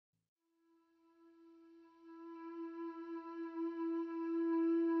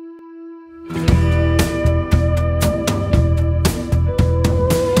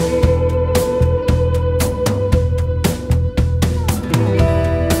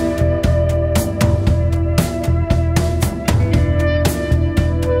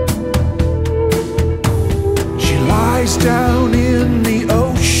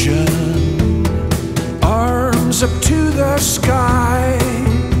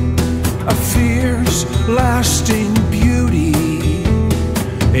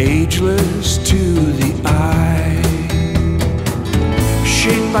ageless to the eye,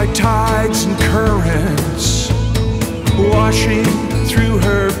 shaped by tides and currents, washing through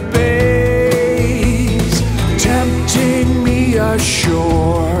her bays, tempting me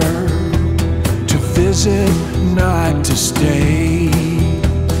ashore to visit, not to stay.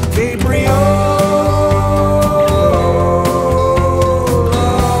 Gabriola,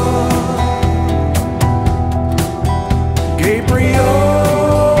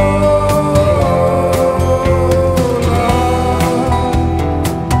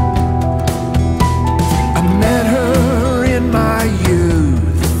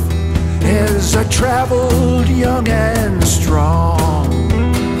 I traveled young and strong.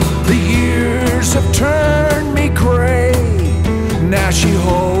 The years have turned me gray. Now she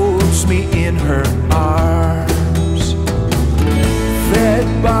holds me in her arms, fed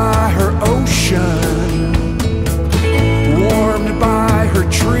by her ocean, warmed by her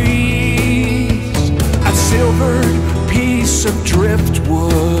trees. A silvered piece of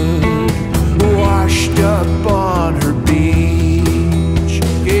driftwood washed up on her beach.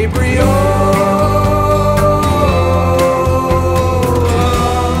 Gabriola,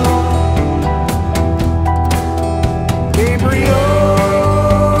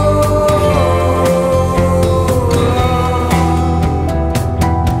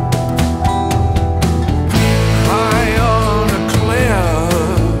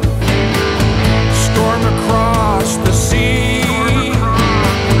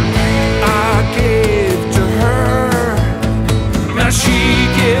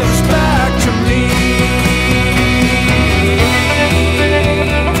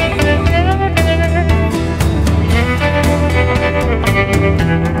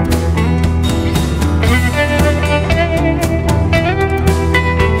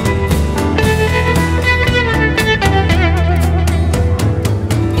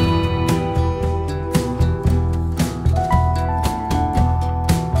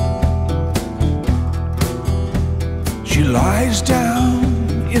 she lies down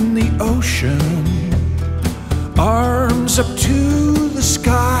in the ocean, arms up to the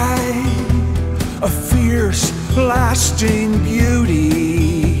sky, a fierce, lasting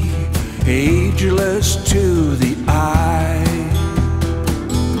beauty, ageless to the eye,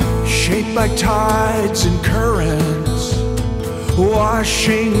 shaped by tides and currents,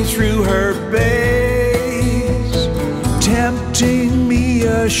 washing through her bays, tempting me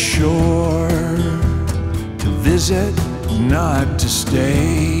ashore to visit, not to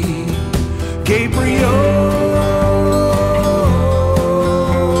stay. Gabriola,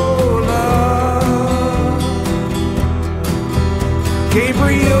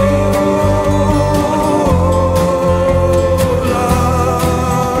 Gabriola.